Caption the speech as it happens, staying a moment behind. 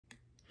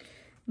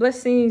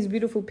Blessings,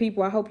 beautiful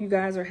people. I hope you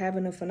guys are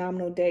having a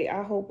phenomenal day.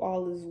 I hope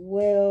all is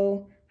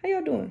well. How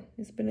y'all doing?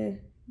 It's been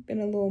a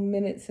little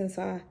minute since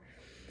I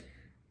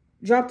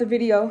dropped a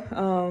video.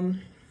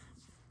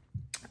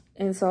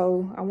 And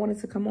so I wanted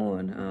to come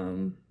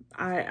on.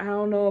 I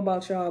don't know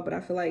about y'all, but I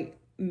feel like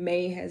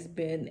May has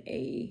been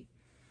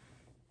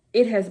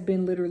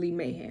literally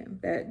mayhem.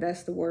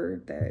 That's the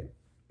word that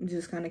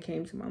just kind of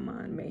came to my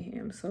mind,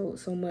 mayhem.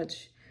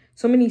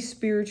 So many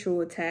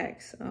spiritual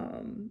attacks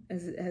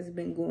has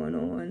been going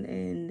on,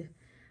 and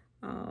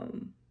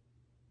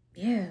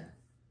yeah,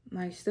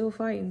 like still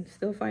fighting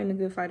a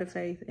good fight of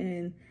faith.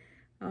 And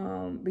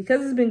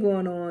because it's been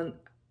going on,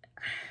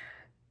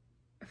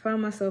 I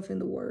found myself in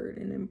the word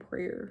and in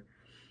prayer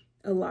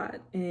a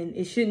lot. And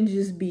it shouldn't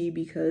just be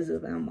because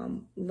of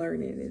I'm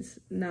learning. It's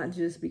not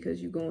just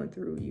because you're going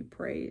through, you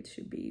pray. It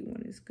should be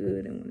when it's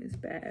good and when it's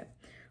bad.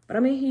 But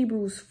I'm in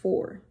Hebrews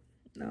 4.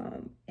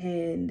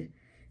 And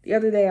the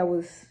other day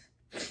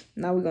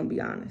now we're going to be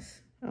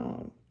honest.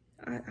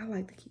 I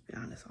like to keep it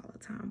honest all the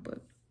time,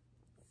 but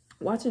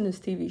watching this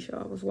TV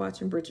show, I was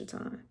watching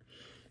Bridgerton.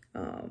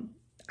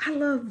 I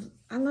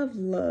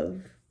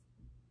love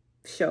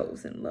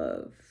shows and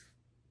love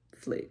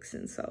flicks.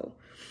 And so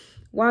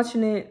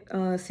watching it,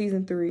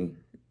 season 3,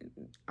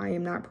 I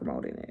am not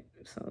promoting it.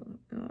 So,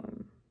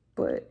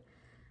 but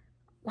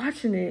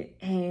watching it,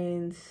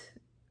 and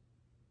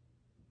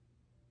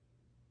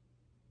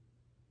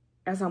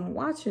as I'm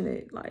watching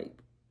it, like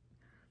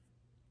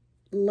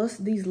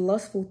these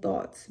lustful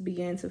thoughts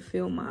began to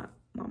fill my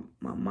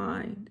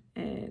mind.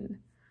 And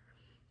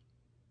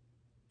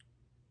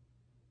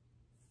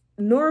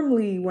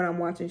normally when I'm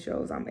watching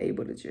shows, I'm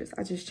able to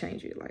just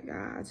change it. Like,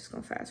 I just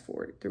gonna fast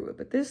forward through it.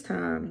 But this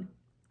time,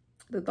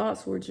 the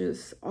thoughts were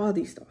just all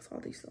these thoughts.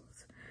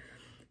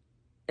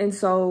 And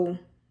so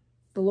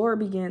the Lord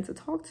began to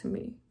talk to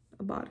me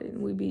about it,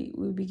 and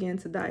we began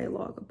to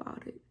dialogue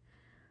about it.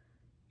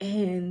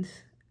 And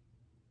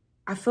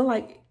I feel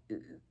like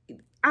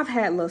I've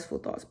had lustful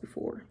thoughts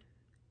before,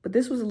 but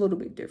this was a little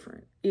bit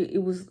different.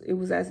 It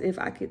was as if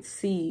I could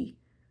see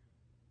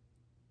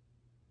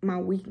my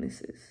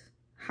weaknesses,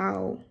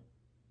 how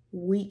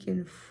weak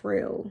and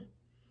frail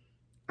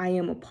I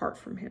am apart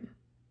from him.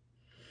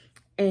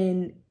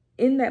 And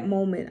in that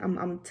moment,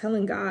 I'm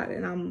telling God,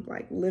 and I'm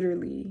like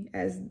literally,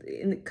 as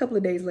in a couple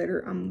of days later,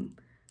 I'm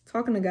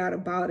talking to God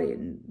about it,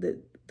 and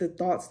the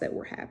thoughts that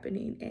were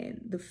happening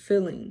and the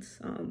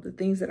feelings, the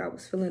things that I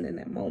was feeling in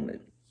that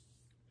moment.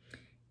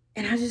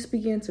 And I just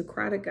began to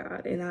cry to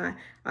God. And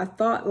I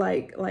thought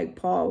like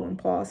Paul, when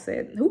Paul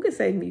said, who can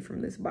save me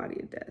from this body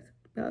of death?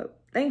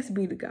 Thanks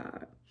be to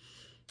God,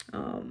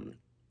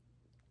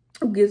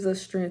 who gives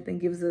us strength and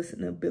gives us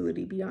an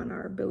ability beyond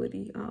our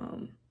ability.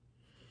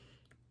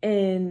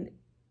 And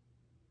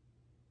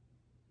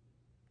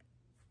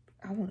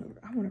I want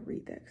to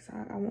read that because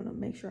I want to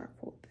make sure I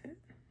quote that.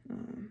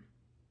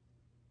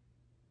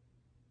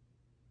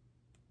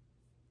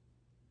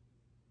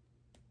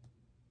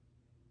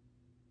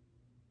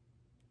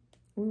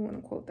 We want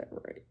to quote that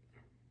right.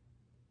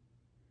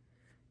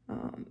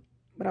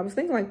 But I was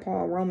thinking like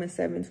Paul, Romans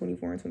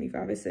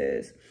 7:24-25. It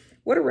says,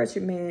 "What a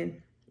wretched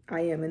man I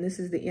am." And this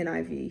is the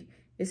NIV.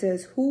 It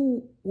says,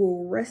 "Who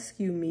will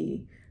rescue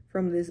me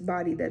from this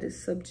body that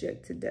is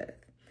subject to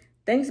death?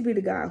 Thanks be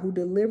to God who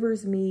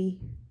delivers me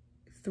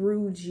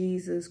through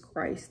Jesus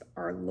Christ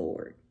our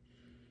Lord.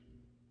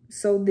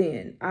 So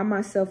then, I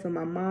myself in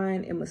my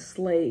mind am a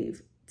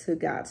slave to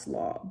God's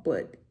law,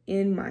 but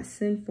in my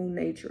sinful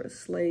nature, a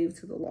slave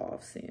to the law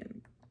of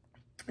sin."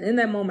 And in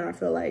that moment, I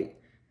feel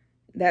like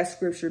that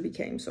scripture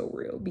became so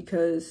real,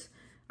 because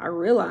I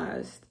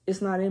realized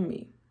it's not in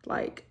me.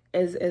 Like,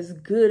 as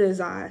good as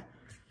I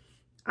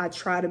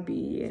try to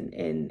be,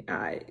 and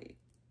I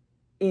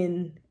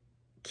in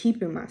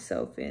keeping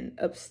myself and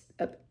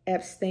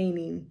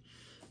abstaining,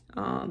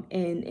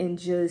 and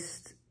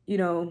just,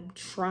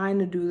 trying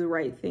to do the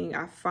right thing,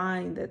 I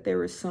find that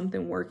there is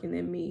something working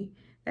in me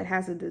that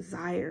has a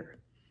desire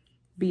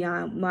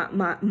beyond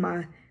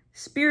my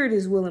spirit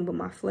is willing, but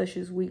my flesh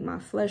is weak. My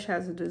flesh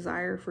has a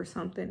desire for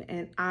something.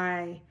 And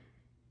I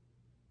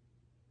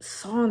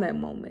saw in that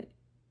moment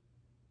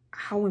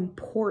how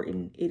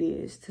important it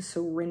is to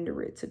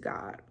surrender it to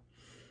God.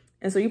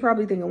 And so you're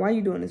probably thinking, why are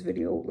you doing this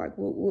video? Like,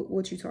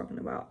 what you talking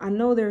about? I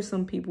know there's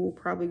some people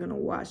probably going to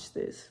watch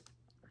this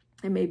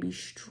and may be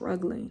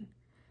struggling.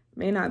 It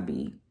may not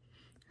be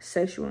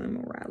sexual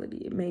immorality.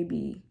 It may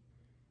be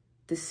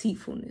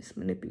deceitfulness,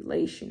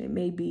 manipulation. It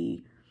may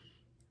be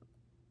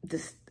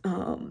this,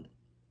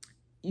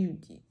 you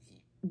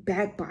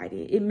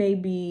backbiting. It may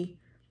be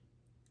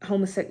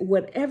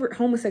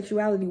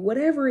homosexuality,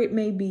 whatever it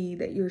may be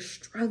that you're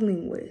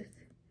struggling with.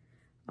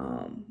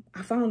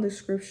 I found this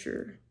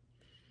scripture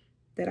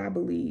that I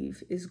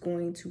believe is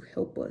going to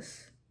help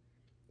us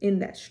in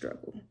that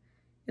struggle.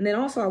 And then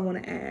also I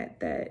want to add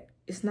that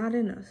it's not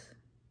in us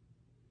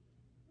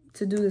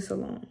to do this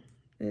alone.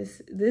 This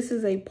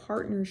is a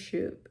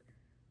partnership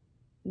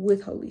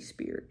with Holy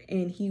Spirit,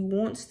 and he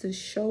wants to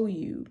show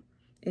you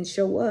and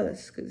show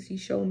us, because he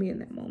showed me in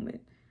that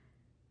moment,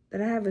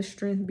 that I have a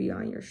strength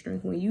beyond your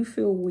strength. When you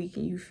feel weak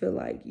and you feel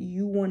like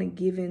you want to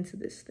give into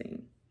this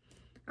thing,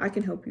 I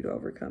can help you to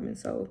overcome. And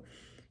so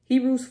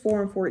Hebrews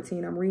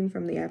 4:14, I'm reading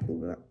from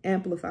the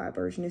Amplified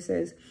version. It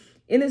says,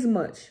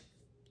 inasmuch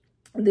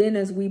then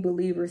as we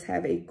believers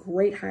have a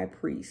great high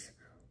priest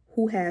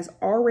who has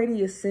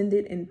already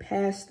ascended and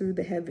passed through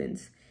the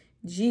heavens,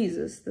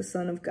 Jesus, the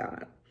Son of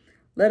God,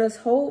 let us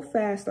hold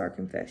fast our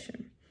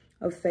confession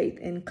of faith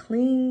and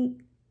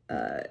cling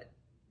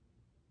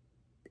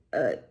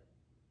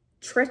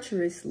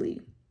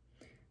treacherously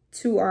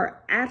to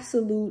our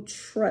absolute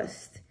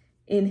trust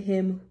in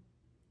him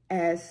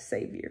as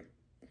Savior.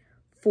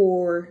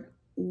 For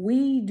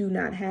we do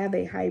not have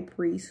a high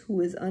priest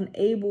who is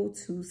unable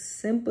to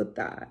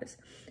sympathize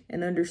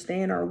and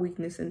understand our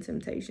weakness and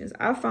temptations.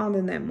 I found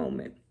in that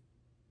moment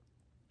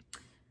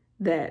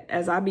that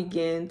as I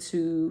began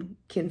to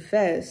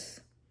confess,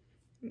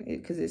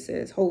 because it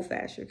says hold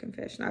fast your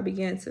confession, I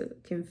began to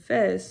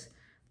confess,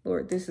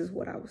 Lord, this is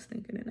what I was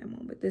thinking in that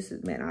moment. This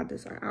is, man,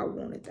 I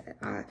wanted that.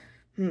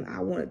 I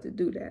wanted to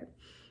do that.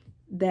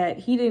 That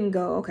he didn't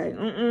go, okay,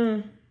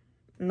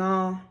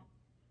 no,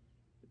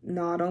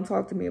 don't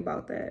talk to me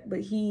about that. But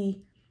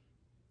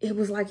it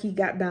was like he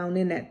got down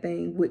in that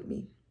thing with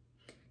me.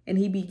 And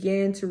he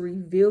began to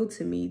reveal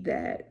to me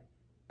that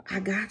I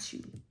got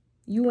you.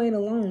 You ain't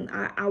alone.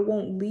 I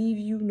won't leave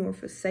you nor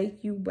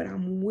forsake you, but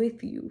I'm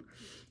with you.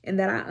 And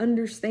that I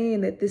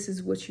understand that this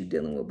is what you're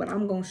dealing with, but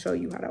I'm going to show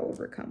you how to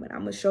overcome it.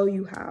 I'm going to show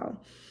you how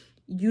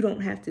you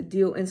don't have to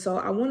deal. And so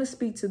I want to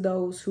speak to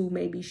those who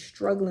may be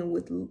struggling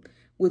with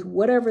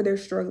whatever they're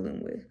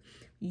struggling with.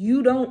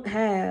 You don't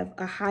have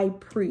a high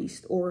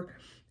priest or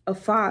a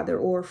father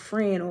or a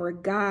friend or a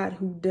God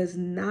who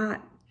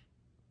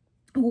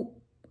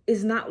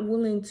is not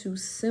willing to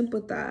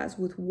sympathize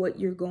with what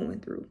you're going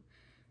through.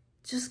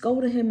 Just go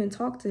to him and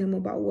talk to him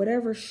about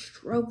whatever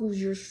struggles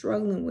you're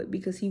struggling with,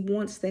 because he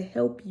wants to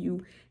help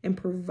you and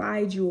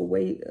provide you a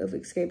way of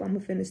escape. I'm going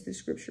to finish this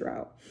scripture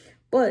out.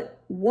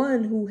 But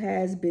one who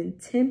has been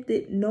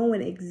tempted,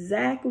 knowing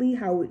exactly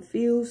how it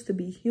feels to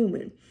be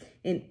human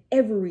in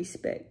every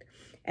respect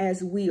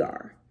as we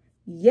are,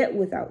 yet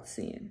without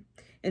sin.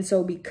 And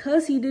so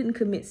because he didn't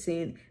commit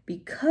sin,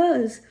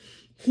 because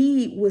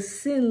he was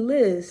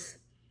sinless,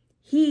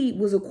 he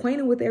was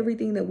acquainted with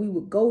everything that we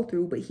would go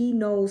through, but he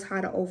knows how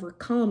to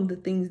overcome the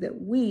things that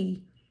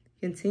we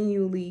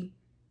continually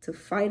to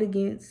fight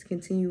against,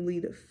 continually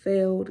to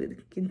fail, to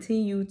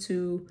continue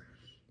to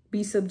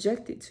be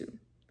subjected to.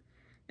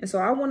 And so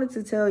I wanted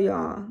to tell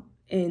y'all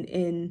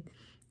and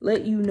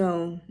let you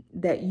know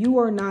that you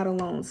are not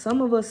alone. Some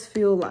of us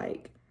feel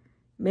like,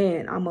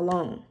 man, I'm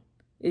alone.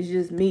 It's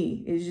just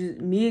me. It's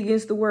just me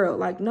against the world.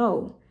 Like,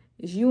 no,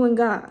 it's you and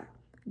God.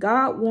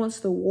 God wants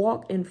to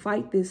walk and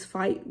fight this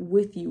fight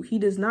with you. He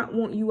does not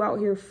want you out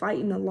here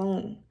fighting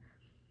alone.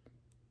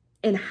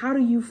 And how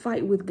do you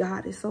fight with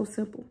God? It's so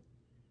simple.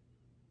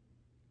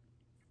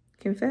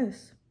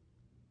 Confess.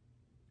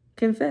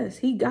 Confess.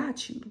 He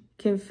got you.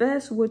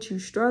 Confess what you're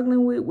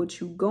struggling with, what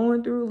you're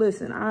going through.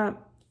 Listen,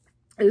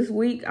 this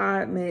week,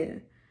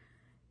 man,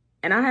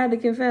 and I had to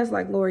confess,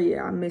 like, Lord,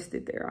 yeah, I missed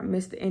it there. I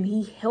missed it. And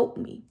he helped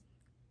me,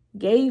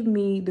 gave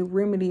me the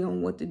remedy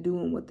on what to do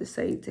and what to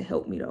say to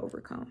help me to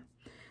overcome.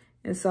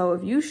 And so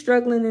if you're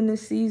struggling in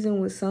this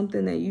season with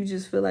something that you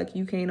just feel like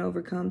you can't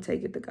overcome,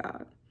 take it to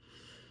God.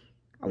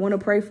 I want to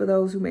pray for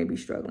those who may be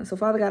struggling. So,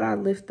 Father God, I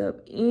lift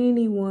up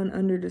anyone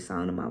under the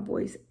sound of my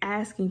voice,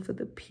 asking for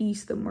the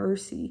peace, the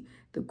mercy,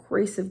 the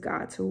grace of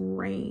God to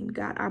reign.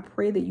 God, I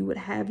pray that you would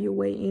have your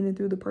way in and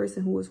through the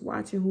person who is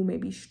watching, who may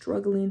be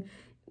struggling,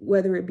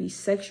 whether it be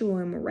sexual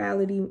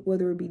immorality,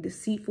 whether it be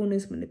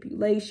deceitfulness,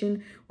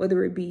 manipulation,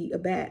 whether it be a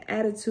bad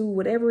attitude,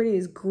 whatever it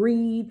is,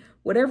 greed,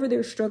 whatever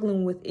they're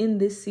struggling with in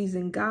this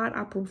season. God,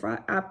 I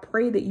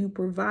pray that you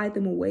provide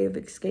them a way of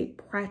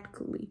escape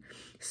practically.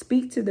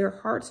 Speak to their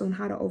hearts on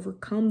how to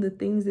overcome the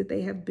things that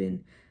they have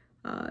been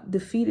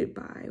defeated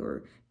by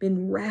or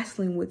been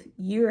wrestling with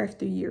year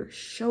after year.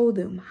 Show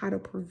them how to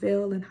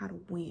prevail and how to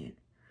win.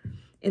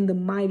 In the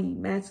mighty,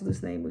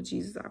 matchless name of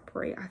Jesus, I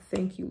pray. I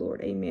thank you, Lord.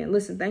 Amen.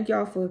 Listen, thank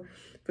y'all for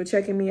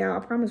checking me out.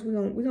 I promise we're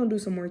gonna do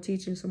some more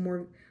teaching, some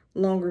more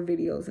longer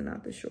videos and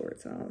not the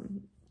shorts.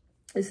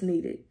 It's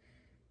needed.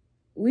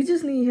 We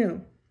just need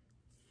him.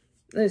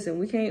 Listen,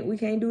 we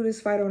can't do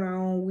this fight on our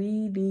own.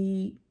 We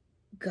need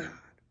God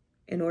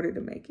in order to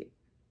make it.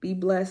 Be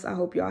blessed. I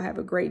hope y'all have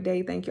a great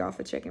day. Thank y'all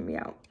for checking me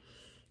out.